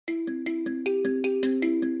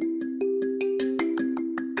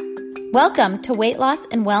Welcome to Weight Loss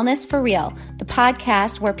and Wellness for Real, the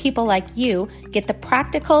podcast where people like you get the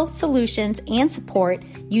practical solutions and support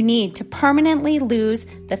you need to permanently lose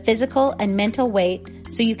the physical and mental weight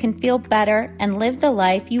so you can feel better and live the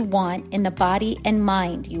life you want in the body and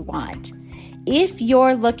mind you want. If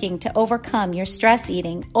you're looking to overcome your stress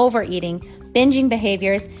eating, overeating, binging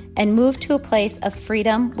behaviors, and move to a place of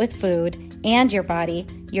freedom with food and your body,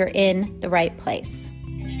 you're in the right place.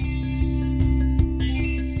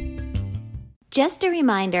 Just a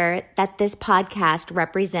reminder that this podcast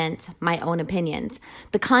represents my own opinions.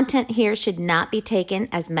 The content here should not be taken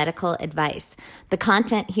as medical advice. The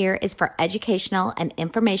content here is for educational and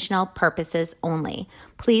informational purposes only.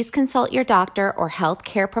 Please consult your doctor or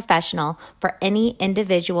healthcare professional for any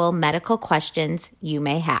individual medical questions you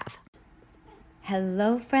may have.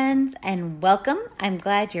 Hello, friends, and welcome. I'm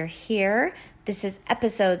glad you're here. This is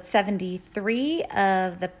episode 73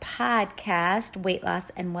 of the podcast, Weight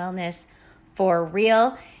Loss and Wellness for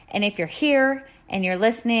Real. And if you're here and you're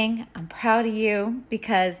listening, I'm proud of you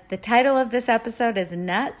because the title of this episode is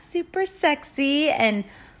not super sexy. And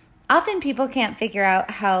often people can't figure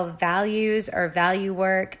out how values or value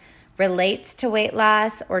work relates to weight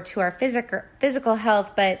loss or to our physical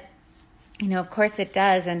health. But, of course it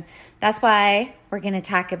does. And that's why we're going to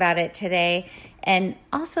talk about it today. And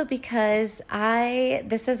also because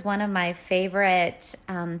this is one of my favorite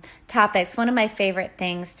topics. One of my favorite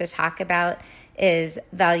things to talk about is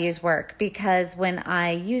values work, because when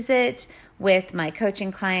I use it with my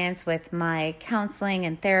coaching clients, with my counseling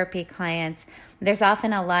and therapy clients, there's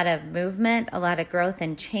often a lot of movement, a lot of growth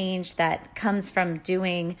and change that comes from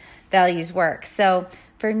doing values work. So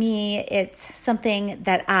for me, it's something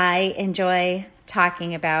that I enjoy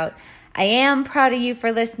talking about. I am proud of you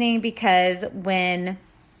for listening, because when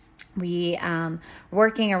we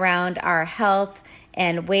working around our health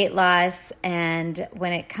and weight loss, and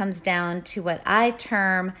when it comes down to what I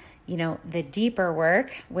term, the deeper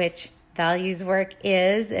work, which values work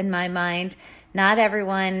is in my mind, not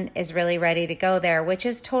everyone is really ready to go there, which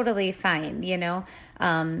is totally fine.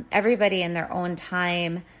 Everybody in their own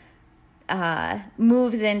time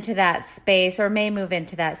moves into that space, or may move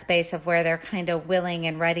into that space of where they're kind of willing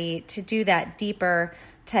and ready to do that deeper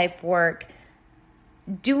type work.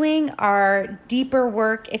 Doing our deeper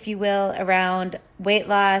work, if you will, around weight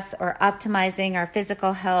loss or optimizing our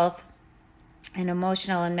physical health and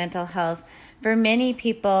emotional and mental health, for many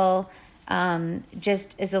people,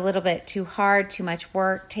 just is a little bit too hard, too much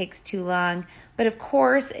work, takes too long. But of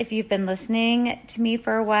course, if you've been listening to me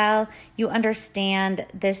for a while, you understand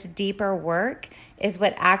this deeper work is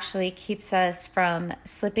what actually keeps us from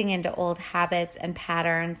slipping into old habits and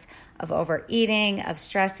patterns of overeating, of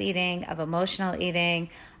stress eating, of emotional eating,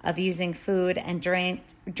 of using food and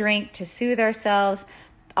drink to soothe ourselves,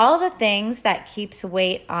 all the things that keeps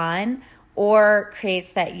weight on or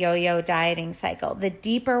creates that yo-yo dieting cycle. The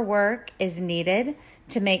deeper work is needed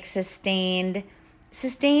to make sustained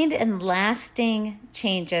and lasting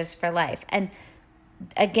changes for life. And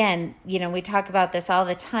again, we talk about this all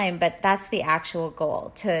the time, but that's the actual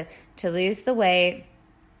goal, to lose the weight,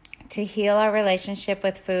 to heal our relationship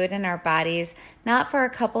with food and our bodies, not for a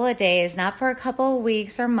couple of days, not for a couple of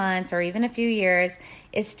weeks or months or even a few years.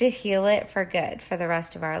 It's to heal it for good for the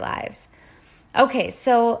rest of our lives. Okay,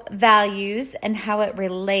 so values and how it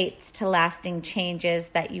relates to lasting changes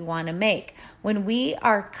that you want to make. When we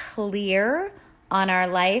are clear on our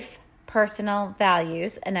life, personal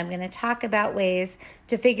values, and I'm going to talk about ways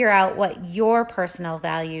to figure out what your personal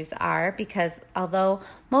values are, because although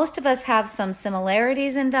most of us have some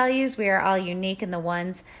similarities in values, we are all unique in the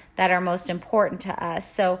ones that are most important to us.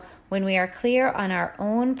 So when we are clear on our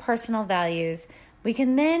own personal values, we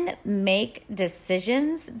can then make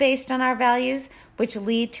decisions based on our values, which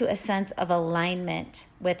lead to a sense of alignment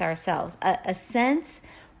with ourselves, a sense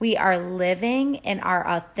we are living in our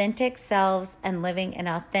authentic selves and living an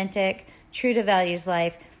authentic, true to values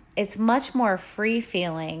life. It's much more free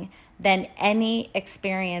feeling than any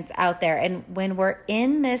experience out there. And when we're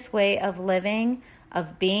in this way of living,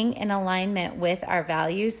 of being in alignment with our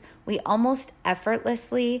values, we almost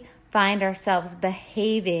effortlessly find ourselves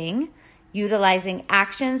behaving, utilizing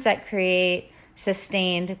actions that create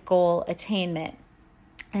sustained goal attainment.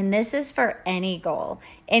 And this is for any goal,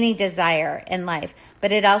 any desire in life,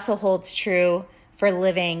 but it also holds true for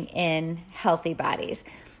living in healthy bodies.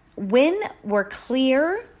 When we're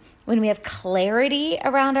clear, when we have clarity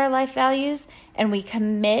around our life values, and we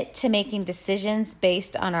commit to making decisions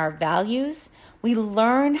based on our values, we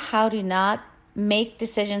learn how to not make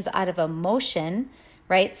decisions out of emotion,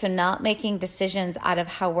 right? So not making decisions out of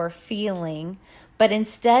how we're feeling, but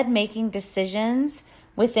instead making decisions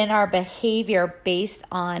within our behavior based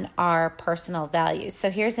on our personal values. So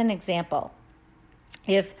here's an example.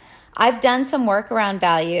 If I've done some work around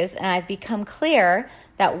values and I've become clear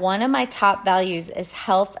that one of my top values is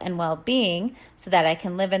health and well-being so that I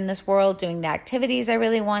can live in this world doing the activities I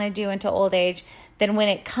really want to do into old age, then when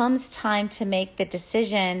it comes time to make the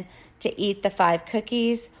decision to eat the 5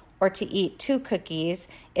 cookies or to eat 2 cookies,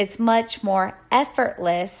 it's much more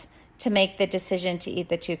effortless to make the decision to eat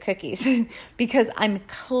the 2 cookies because I'm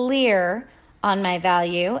clear on my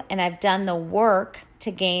value and I've done the work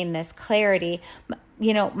to gain this clarity.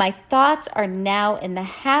 My thoughts are now in the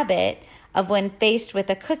habit of, when faced with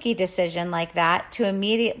a cookie decision like that, to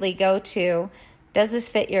immediately go to, does this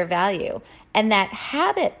fit your value? And that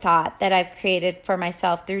habit thought that I've created for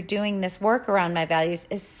myself through doing this work around my values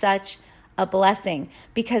is such a blessing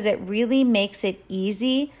because it really makes it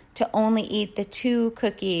easy to only eat the 2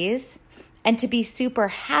 cookies and to be super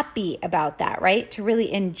happy about that, right? To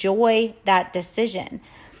really enjoy that decision.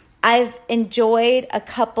 I've enjoyed a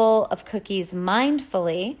couple of cookies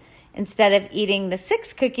mindfully instead of eating the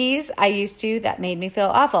 6 cookies I used to that made me feel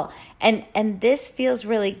awful. And this feels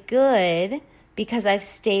really good because I've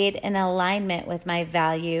stayed in alignment with my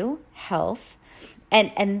value, health.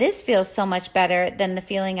 And this feels so much better than the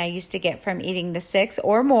feeling I used to get from eating the 6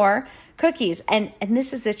 or more cookies. And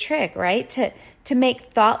this is the trick, right? To make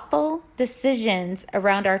thoughtful decisions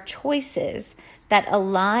around our choices that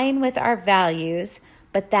align with our values,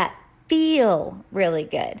 but that feel really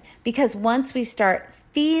good. Because once we start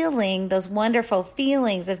feeling those wonderful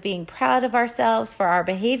feelings of being proud of ourselves for our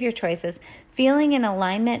behavior choices, feeling in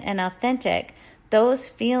alignment and authentic, those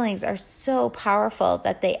feelings are so powerful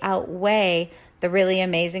that they outweigh the really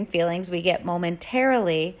amazing feelings we get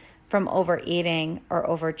momentarily from overeating or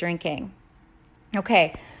over drinking.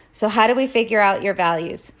 Okay, so how do we figure out your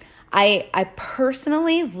values? I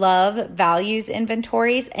personally love values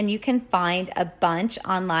inventories, and you can find a bunch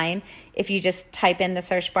online if you just type in the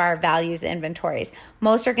search bar values inventories.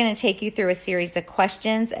 Most are going to take you through a series of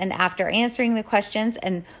questions, and after answering the questions,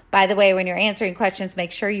 and by the way, when you're answering questions,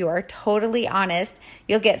 make sure you are totally honest,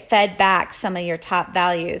 you'll get fed back some of your top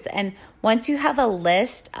values. And once you have a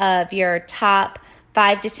list of your top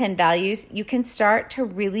 5 to 10 values, you can start to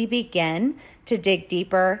really begin to dig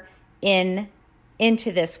deeper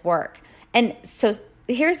into this work. And so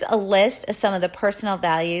here's a list of some of the personal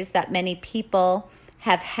values that many people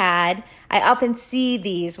have had. I often see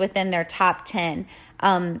these within their top 10.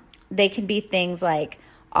 They can be things like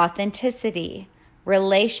authenticity,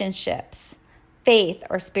 relationships, faith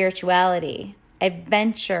or spirituality,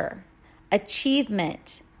 adventure,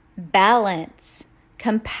 achievement, balance,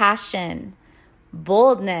 compassion,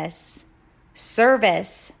 boldness,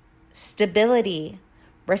 service, stability,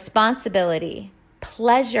 responsibility,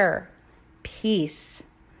 pleasure, peace,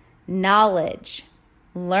 knowledge,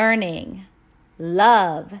 learning,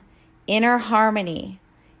 love, inner harmony,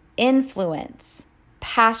 influence,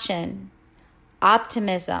 passion,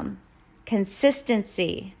 optimism,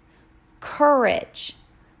 consistency, courage,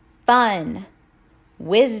 fun,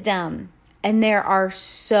 wisdom, and there are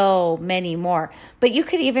so many more. But you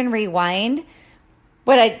could even rewind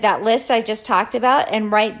that list I just talked about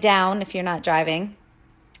and write down, if you're not driving,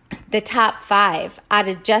 the top 5 out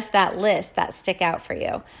of just that list that stick out for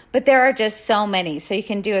you. But there are just so many. So you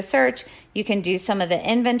can do a search, you can do some of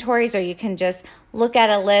the inventories, or you can just look at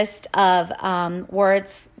a list of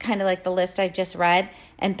words, kind of like the list I just read,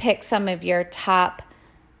 and pick some of your top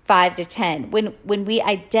 5 to 10. When we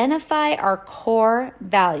identify our core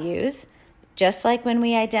values, just like when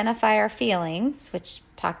we identify our feelings, which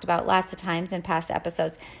talked about lots of times in past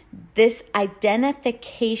episodes, this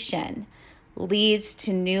identification leads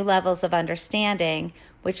to new levels of understanding,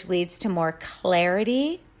 which leads to more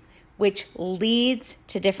clarity, which leads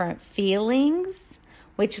to different feelings,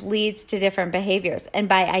 which leads to different behaviors. And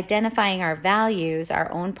by identifying our values,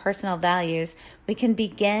 our own personal values, we can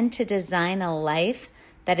begin to design a life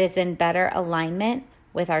that is in better alignment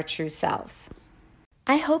with our true selves.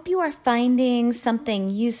 I hope you are finding something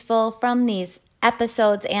useful from these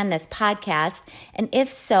episodes and this podcast. And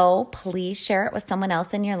if so, please share it with someone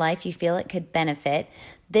else in your life you feel it could benefit.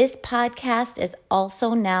 This podcast is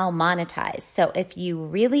also now monetized. So if you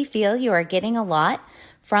really feel you are getting a lot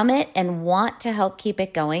from it and want to help keep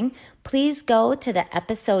it going, please go to the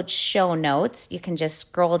episode show notes. You can just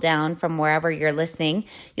scroll down from wherever you're listening.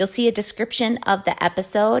 You'll see a description of the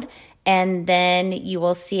episode, and then you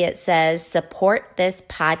will see it says support this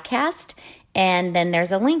podcast. And then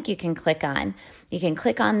there's a link you can click on. You can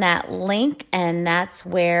click on that link, and that's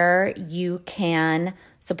where you can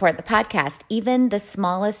support the podcast. Even the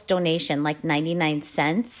smallest donation, like 99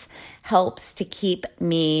 cents, helps to keep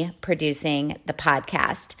me producing the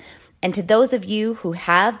podcast. And to those of you who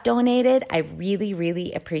have donated, I really,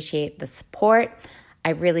 really appreciate the support.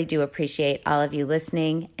 I really do appreciate all of you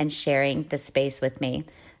listening and sharing the space with me.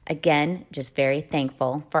 Again, just very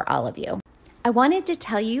thankful for all of you. I wanted to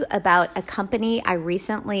tell you about a company I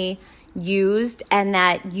recently used and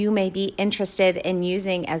that you may be interested in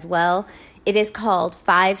using as well. It is called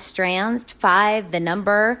 5 Strands, 5 the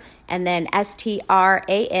number, and then STRANDS,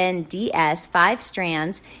 5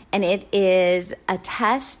 Strands, and it is a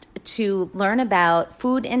test to learn about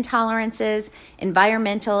food intolerances,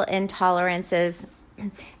 environmental intolerances,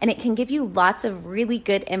 and it can give you lots of really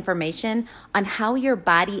good information on how your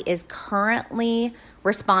body is currently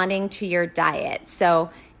responding to your diet. So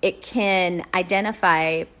it can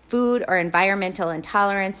identify food or environmental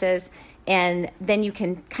intolerances, and then you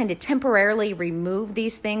can kind of temporarily remove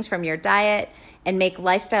these things from your diet and make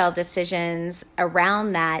lifestyle decisions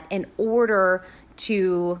around that in order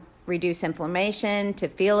to reduce inflammation, to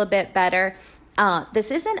feel a bit better.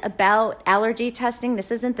 This isn't about allergy testing.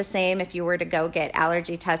 This isn't the same if you were to go get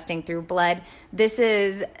allergy testing through blood. This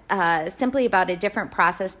is simply about a different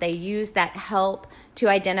process they use that help to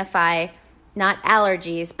identify not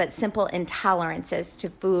allergies, but simple intolerances to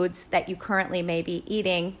foods that you currently may be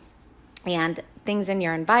eating and things in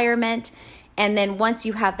your environment. And then once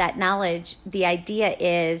you have that knowledge, the idea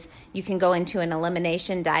is you can go into an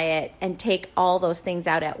elimination diet and take all those things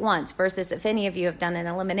out at once. Versus if any of you have done an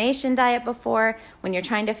elimination diet before, when you're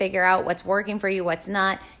trying to figure out what's working for you, what's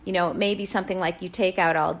not, it may be something like you take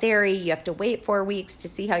out all dairy, you have to wait 4 weeks to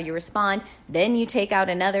see how you respond, then you take out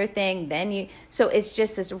another thing, so it's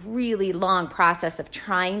just this really long process of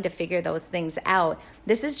trying to figure those things out.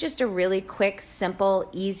 This is just a really quick, simple,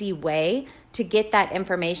 easy way to get that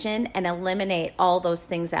information and eliminate all those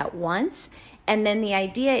things at once. And then the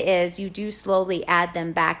idea is you do slowly add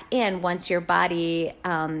them back in once your body,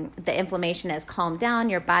 the inflammation has calmed down,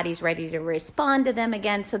 your body's ready to respond to them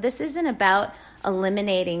again. So this isn't about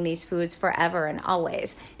eliminating these foods forever and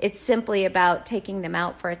always. It's simply about taking them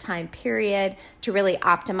out for a time period to really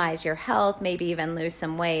optimize your health, maybe even lose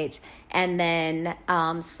some weight, and then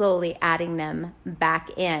slowly adding them back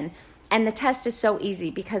in. And the test is so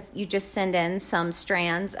easy because you just send in some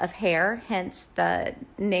strands of hair, hence the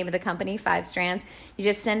name of the company, 5 Strands. You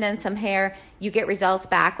just send in some hair, you get results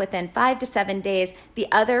back within 5 to 7 days. The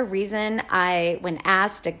other reason I, when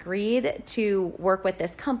asked, agreed to work with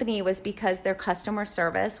this company was because their customer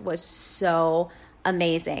service was so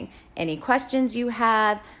amazing. Any questions you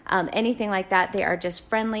have, anything like that, they are just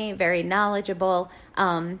friendly, very knowledgeable.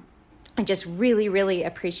 I just really, really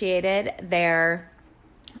appreciated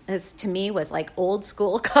this to me was like old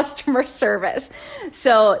school customer service.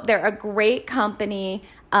 So they're a great company.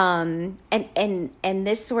 And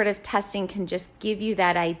this sort of testing can just give you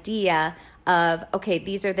that idea of, okay,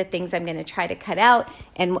 these are the things I'm going to try to cut out,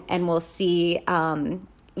 and we'll see, trying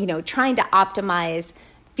to optimize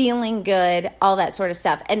feeling good, all that sort of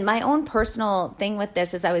stuff. And my own personal thing with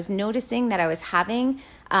this is I was noticing that I was having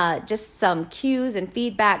just some cues and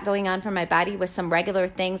feedback going on from my body with some regular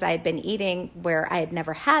things I had been eating where I had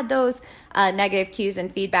never had those negative cues and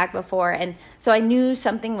feedback before. And so I knew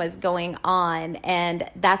something was going on, and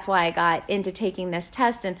that's why I got into taking this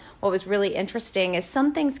test. And what was really interesting is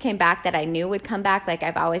some things came back that I knew would come back. Like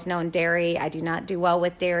I've always known dairy. I do not do well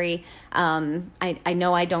with dairy. I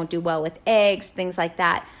know I don't do well with eggs, things like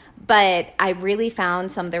that. But I really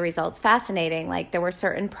found some of the results fascinating. Like there were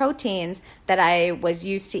certain proteins that I was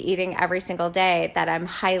used to eating every single day that I'm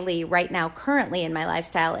highly, right now, currently in my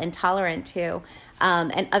lifestyle, intolerant to,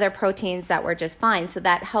 and other proteins that were just fine. So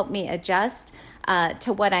that helped me adjust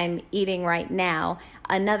to what I'm eating right now.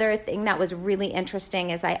 Another thing that was really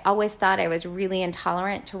interesting is I always thought I was really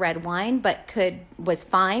intolerant to red wine, but was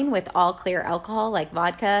fine with all clear alcohol like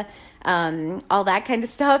vodka, all that kind of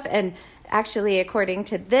stuff. And actually, according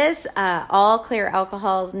to this, all clear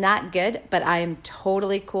alcohol is not good, but I am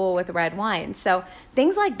totally cool with red wine. So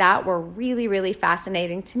things like that were really, really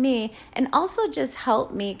fascinating to me, and also just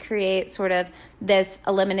helped me create sort of this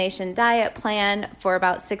elimination diet plan for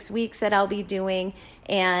about 6 weeks that I'll be doing,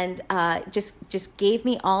 and just gave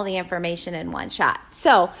me all the information in one shot.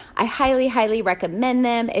 So I highly, highly recommend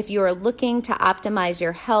them if you are looking to optimize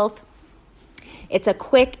your health. It's a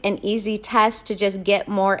quick and easy test to just get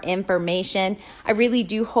more information. I really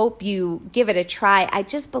do hope you give it a try. I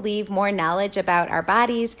just believe more knowledge about our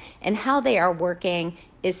bodies and how they are working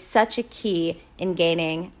is such a key in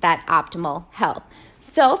gaining that optimal health.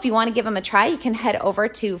 So if you want to give them a try, you can head over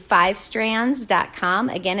to 5strands.com.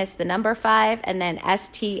 Again, it's the number 5 and then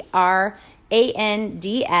STRANDS.com.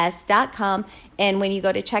 HEYNES.com. And when you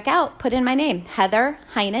go to checkout, put in my name, Heather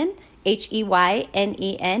Heynen,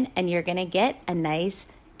 HEYNEN, and you're going to get a nice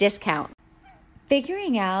discount.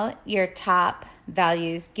 Figuring out your top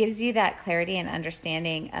values gives you that clarity and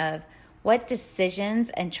understanding of what decisions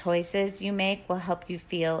and choices you make will help you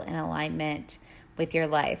feel in alignment with your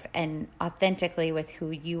life and authentically with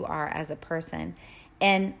who you are as a person.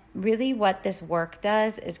 And really what this work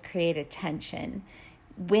does is create attention.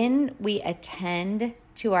 When we attend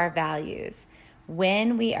to our values,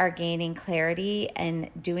 when we are gaining clarity and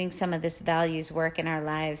doing some of this values work in our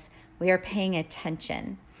lives, we are paying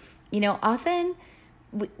attention. Often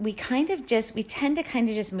we tend to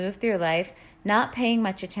just move through life not paying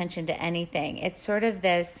much attention to anything. It's sort of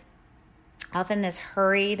this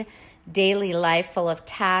hurried daily life full of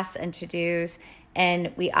tasks and to-dos,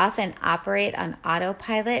 and we often operate on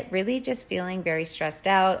autopilot, really just feeling very stressed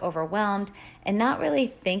out, overwhelmed, and not really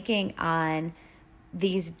thinking on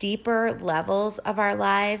these deeper levels of our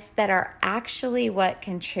lives that are actually what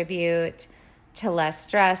contribute to less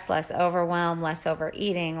stress, less overwhelm, less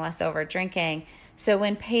overeating, less overdrinking. So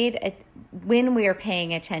when we are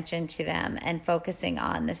paying attention to them and focusing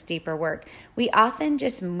on this deeper work, we often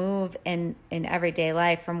just move in everyday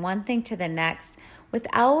life from one thing to the next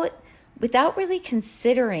without really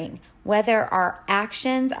considering whether our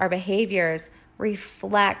actions, our behaviors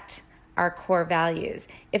reflect our core values.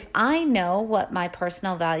 If I know what my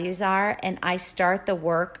personal values are and I start the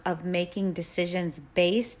work of making decisions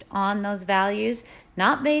based on those values,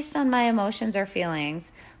 not based on my emotions or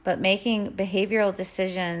feelings, but making behavioral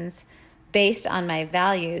decisions based on my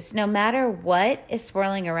values, no matter what is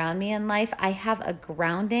swirling around me in life, I have a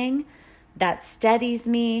grounding that steadies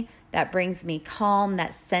me, that brings me calm,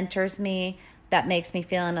 that centers me, that makes me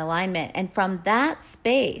feel in alignment. And from that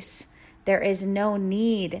space, there is no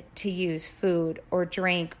need to use food or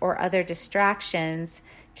drink or other distractions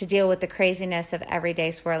to deal with the craziness of everyday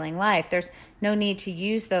swirling life. There's no need to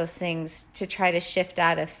use those things to try to shift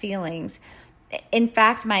out of feelings. In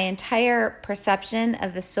fact, my entire perception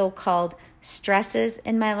of the so-called stresses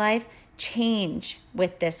in my life change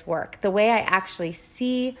with this work. The way I actually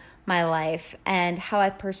see my life and how I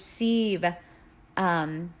perceive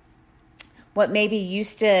what maybe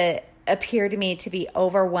used to appear to me to be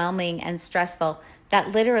overwhelming and stressful,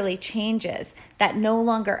 that literally changes. That no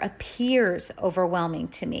longer appears overwhelming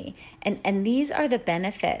to me. And these are the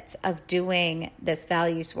benefits of doing this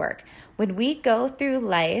values work. When we go through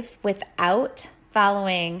life without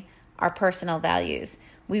following our personal values,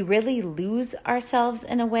 we really lose ourselves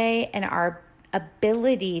in a way, and our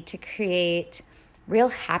ability to create real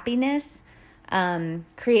happiness,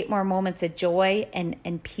 create more moments of joy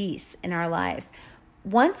and peace in our lives.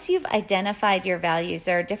 Once you've identified your values,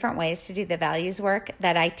 there are different ways to do the values work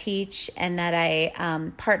that I teach and that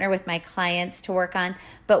I partner with my clients to work on.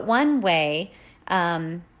 But one way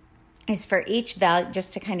is for each value,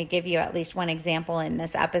 just to kind of give you at least one example in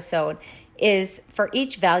this episode, is for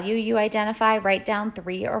each value you identify, write down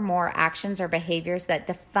 3 or more actions or behaviors that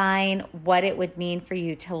define what it would mean for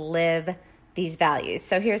you to live these values.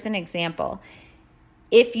 So here's an example.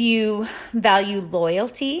 If you value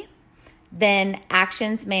loyalty, then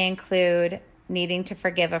actions may include needing to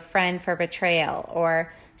forgive a friend for betrayal,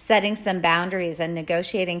 or setting some boundaries and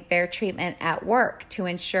negotiating fair treatment at work to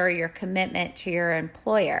ensure your commitment to your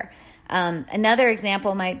employer. Another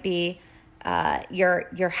example might be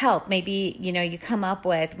your health. Maybe, you come up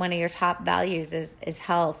with one of your top values is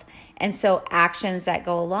health. And so actions that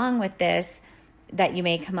go along with this that you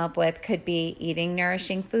may come up with could be eating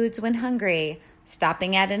nourishing foods when hungry,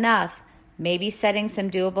 stopping at enough, maybe setting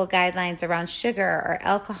some doable guidelines around sugar or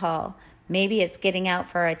alcohol. Maybe it's getting out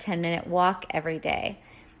for a 10-minute walk every day.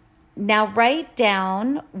 Now write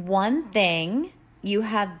down one thing you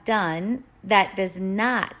have done that does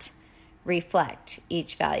not reflect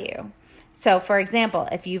each value. So for example,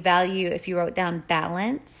 if you wrote down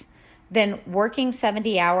balance, then working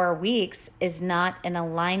 70-hour weeks is not in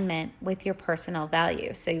alignment with your personal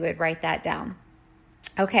value. So you would write that down.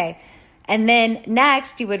 Okay. And then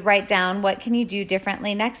next, you would write down what can you do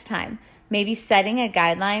differently next time. Maybe setting a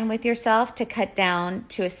guideline with yourself to cut down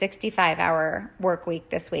to a 65-hour work week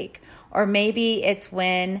this week. Or maybe it's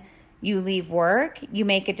when you leave work, you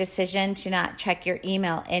make a decision to not check your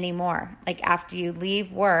email anymore. Like after you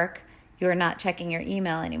leave work, you're not checking your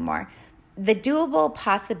email anymore. The doable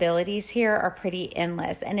possibilities here are pretty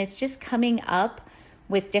endless, and it's just coming up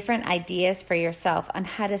with different ideas for yourself on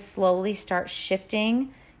how to slowly start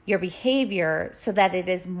shifting your behavior so that it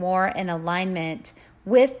is more in alignment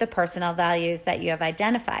with the personal values that you have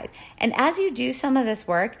identified. And as you do some of this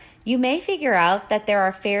work, you may figure out that there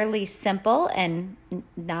are fairly simple and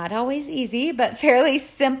not always easy, but fairly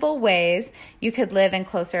simple ways you could live in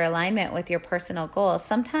closer alignment with your personal goals.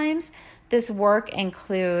 Sometimes this work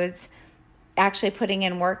includes actually putting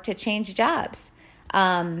in work to change jobs.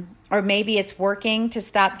 Or maybe it's working to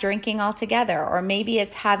stop drinking altogether, or maybe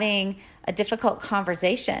it's having a difficult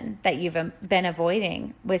conversation that you've been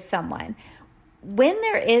avoiding with someone. When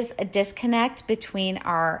there is a disconnect between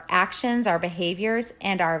our actions, our behaviors,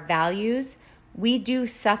 and our values, we do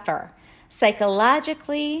suffer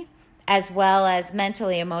psychologically as well as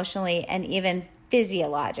mentally, emotionally, and even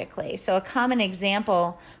physiologically. So a common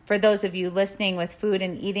example for those of you listening with food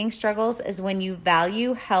and eating struggles is when you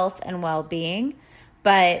value health and well-being,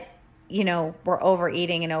 but we're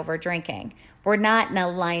overeating and over drinking. We're not in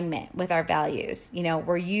alignment with our values.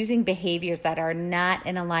 We're using behaviors that are not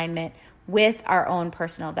in alignment with our own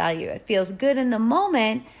personal value. It feels good in the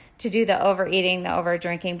moment to do the overeating, the over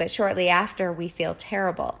drinking, but shortly after we feel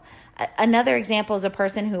terrible. Another example is a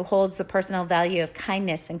person who holds the personal value of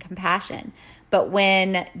kindness and compassion, but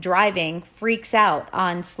when driving freaks out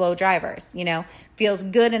on slow drivers, feels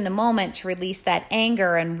good in the moment to release that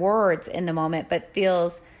anger and words in the moment, but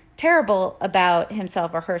feels terrible about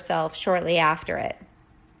himself or herself shortly after it.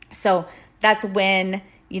 So that's when,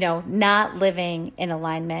 not living in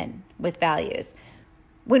alignment with values.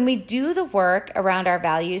 When we do the work around our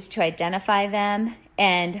values to identify them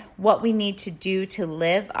and what we need to do to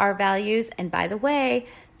live our values, and by the way,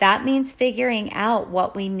 that means figuring out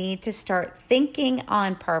what we need to start thinking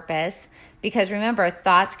on purpose, because remember,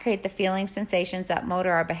 thoughts create the feelings, sensations that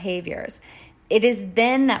motor our behaviors. It is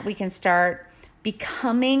then that we can start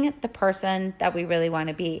becoming the person that we really want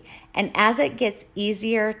to be. And as it gets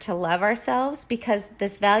easier to love ourselves, because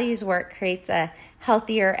this values work creates a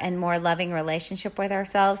healthier and more loving relationship with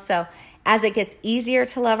ourselves. So as it gets easier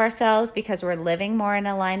to love ourselves because we're living more in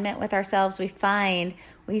alignment with ourselves, we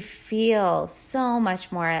feel so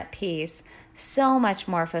much more at peace, so much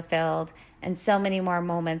more fulfilled, and so many more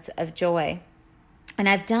moments of joy. And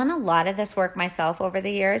I've done a lot of this work myself over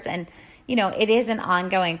the years, and it is an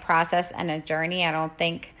ongoing process and a journey. I don't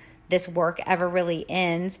think this work ever really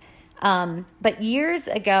ends. But years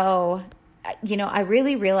ago, I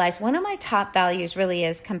really realized one of my top values really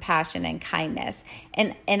is compassion and kindness.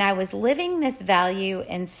 And I was living this value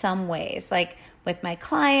in some ways, like with my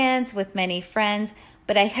clients, with many friends,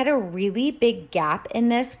 but I had a really big gap in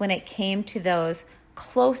this when it came to those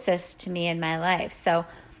closest to me in my life. So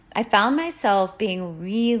I found myself being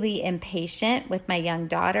really impatient with my young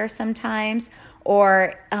daughter sometimes,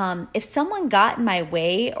 or if someone got in my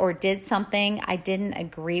way or did something I didn't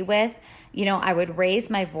agree with, I would raise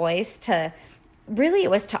my voice it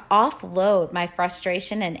was to offload my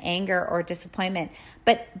frustration and anger or disappointment.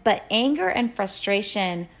 But anger and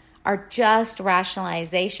frustration are just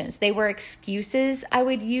rationalizations. They were excuses I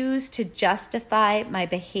would use to justify my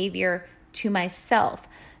behavior to myself.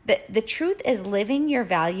 The truth is, living your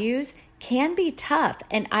values can be tough.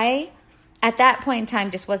 And I, at that point in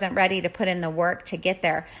time, just wasn't ready to put in the work to get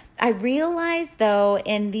there. I realized, though,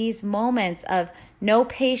 in these moments of no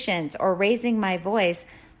patience or raising my voice,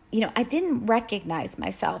 I didn't recognize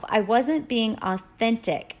myself. I wasn't being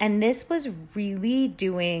authentic. And this was really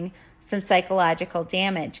doing some psychological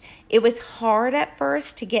damage. It was hard at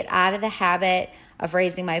first to get out of the habit of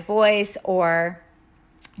raising my voice or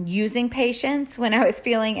using patience when I was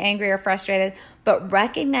feeling angry or frustrated, but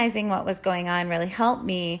recognizing what was going on really helped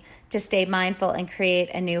me to stay mindful and create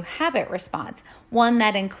a new habit response, one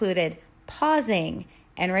that included pausing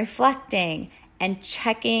and reflecting and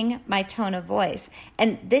checking my tone of voice.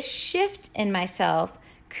 And this shift in myself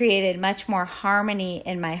created much more harmony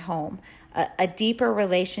in my home, a deeper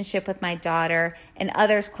relationship with my daughter and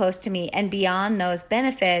others close to me, and beyond those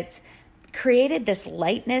benefits, created this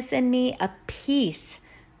lightness in me, a peace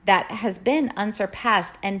that has been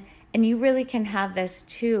unsurpassed. And you really can have this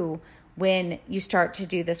too when you start to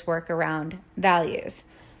do this work around values.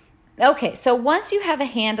 Okay, so once you have a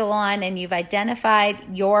handle on and you've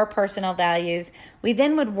identified your personal values, we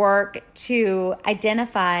then would work to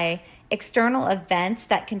identify external events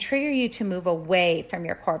that can trigger you to move away from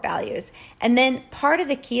your core values. And then part of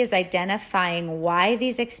the key is identifying why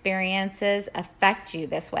these experiences affect you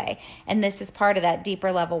this way. And this is part of that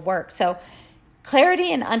deeper level work. So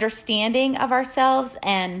clarity and understanding of ourselves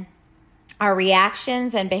and our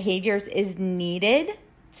reactions and behaviors is needed.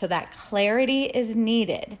 So that clarity is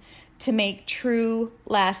needed to make true,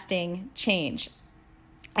 lasting change.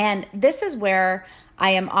 And this is where I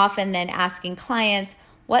am often then asking clients,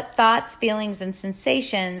 what thoughts, feelings, and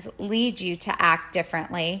sensations lead you to act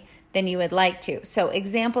differently than you would like to. So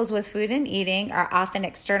examples with food and eating are often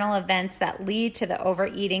external events that lead to the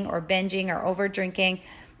overeating or binging or over drinking,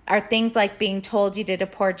 are things like being told you did a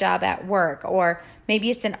poor job at work, or maybe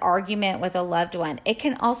it's an argument with a loved one. It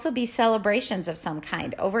can also be celebrations of some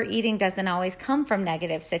kind. Overeating doesn't always come from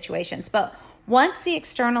negative situations, but once the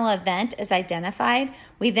external event is identified,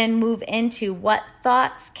 we then move into what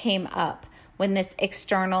thoughts came up when this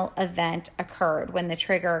external event occurred, when the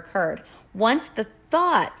trigger occurred. Once the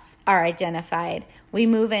thoughts are identified, we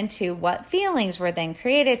move into what feelings were then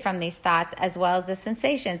created from these thoughts, as well as the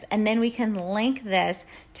sensations. And then we can link this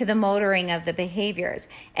to the motoring of the behaviors.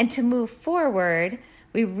 And to move forward,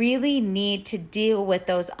 we really need to deal with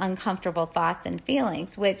those uncomfortable thoughts and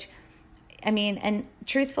feelings, which, and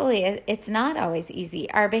truthfully, it's not always easy.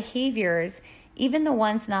 Our behaviors, even the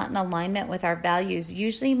ones not in alignment with our values,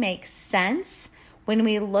 usually make sense when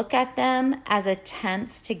we look at them as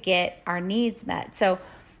attempts to get our needs met. So,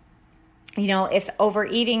 if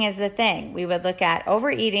overeating is the thing, we would look at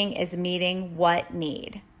overeating is meeting what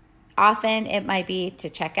need? Often it might be to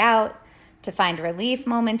check out, to find relief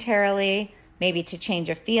momentarily, maybe to change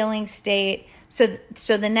a feeling state. So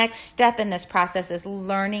the next step in this process is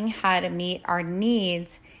learning how to meet our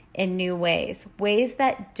needs in new ways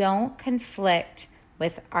that don't conflict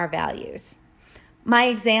with our values. My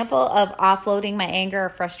example of offloading my anger or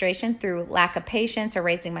frustration through lack of patience or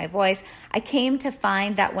raising my voice, I came to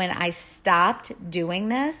find that when I stopped doing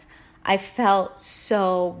this, I felt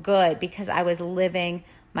so good because I was living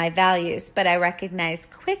my values. But I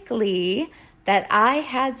recognized quickly that I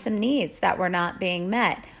had some needs that were not being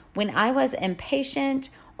met. When I was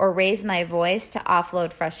impatient or raised my voice to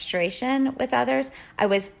offload frustration with others, I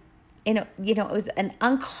was, it was an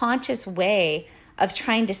unconscious way of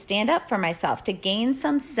trying to stand up for myself, to gain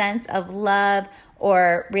some sense of love,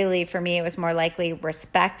 or really for me, it was more likely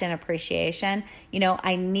respect and appreciation.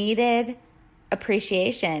 I needed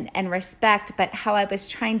appreciation and respect, but how I was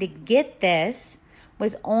trying to get this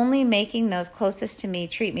was only making those closest to me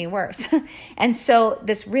treat me worse. And so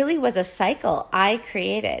this really was a cycle I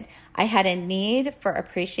created. I had a need for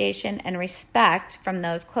appreciation and respect from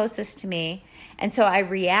those closest to me. And so I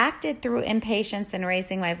reacted through impatience and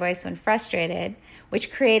raising my voice when frustrated,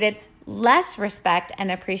 which created less respect and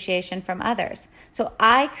appreciation from others. So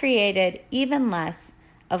I created even less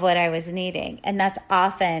of what I was needing. And that's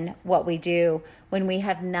often what we do when we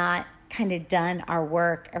have not kind of done our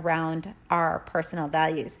work around our personal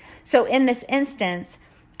values. So in this instance,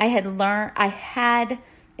 in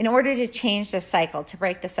order to change the cycle, to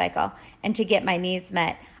break the cycle, and to get my needs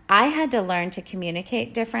met, I had to learn to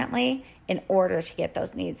communicate differently in order to get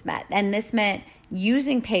those needs met. And this meant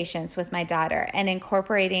using patience with my daughter and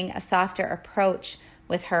incorporating a softer approach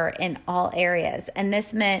with her in all areas. And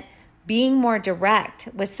this meant being more direct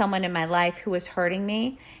with someone in my life who was hurting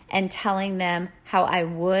me and telling them how I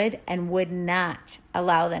would and would not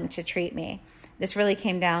allow them to treat me. This really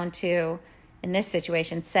came down to, in this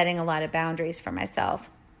situation, setting a lot of boundaries for myself.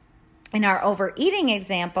 In our overeating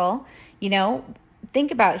example,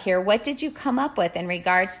 think about here, what did you come up with in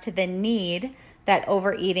regards to the need that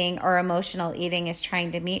overeating or emotional eating is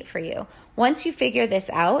trying to meet for you? Once you figure this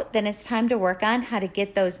out, then it's time to work on how to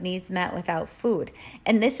get those needs met without food.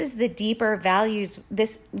 And this is the deeper values,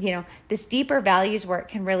 this deeper values work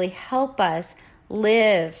can really help us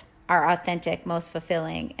live our authentic, most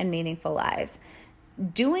fulfilling and meaningful lives.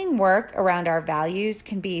 Doing work around our values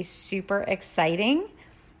can be super exciting,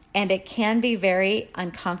 and it can be very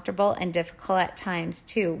uncomfortable and difficult at times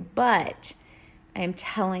too, but I'm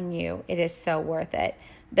telling you, it is so worth it.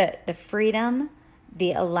 The freedom,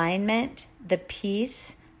 the alignment, the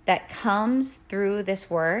peace that comes through this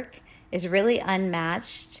work is really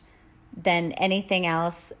unmatched than anything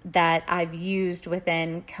else that I've used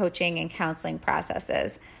within coaching and counseling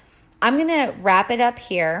processes. I'm going to wrap it up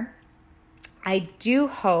here. I do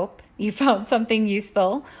hope you found something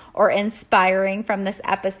useful or inspiring from this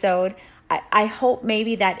episode. I hope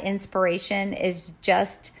maybe that inspiration is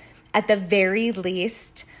just, at the very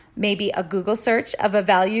least, maybe a Google search of a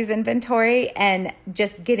values inventory and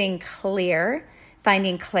just getting clear,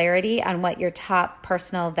 finding clarity on what your top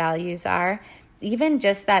personal values are. Even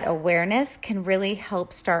just that awareness can really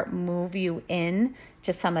help start move you in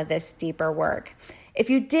to some of this deeper work. If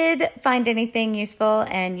you did find anything useful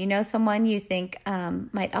and you know someone you think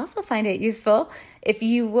might also find it useful, if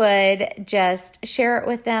you would just share it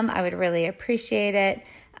with them, I would really appreciate it.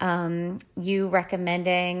 You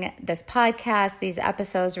recommending this podcast, these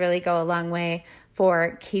episodes really go a long way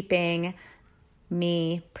for keeping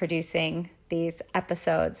me producing these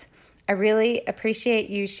episodes. I really appreciate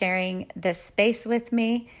you sharing this space with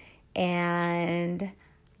me, and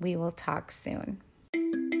we will talk soon.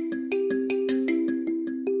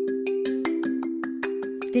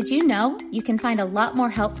 Did you know you can find a lot more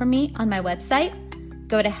help from me on my website?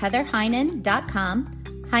 Go to heatherheynen.com.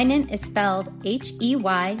 Heynen is spelled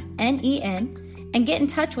Heynen, and get in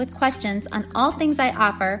touch with questions on all things I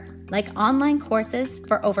offer, like online courses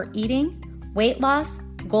for overeating, weight loss,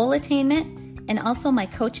 goal attainment, and also my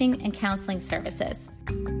coaching and counseling services.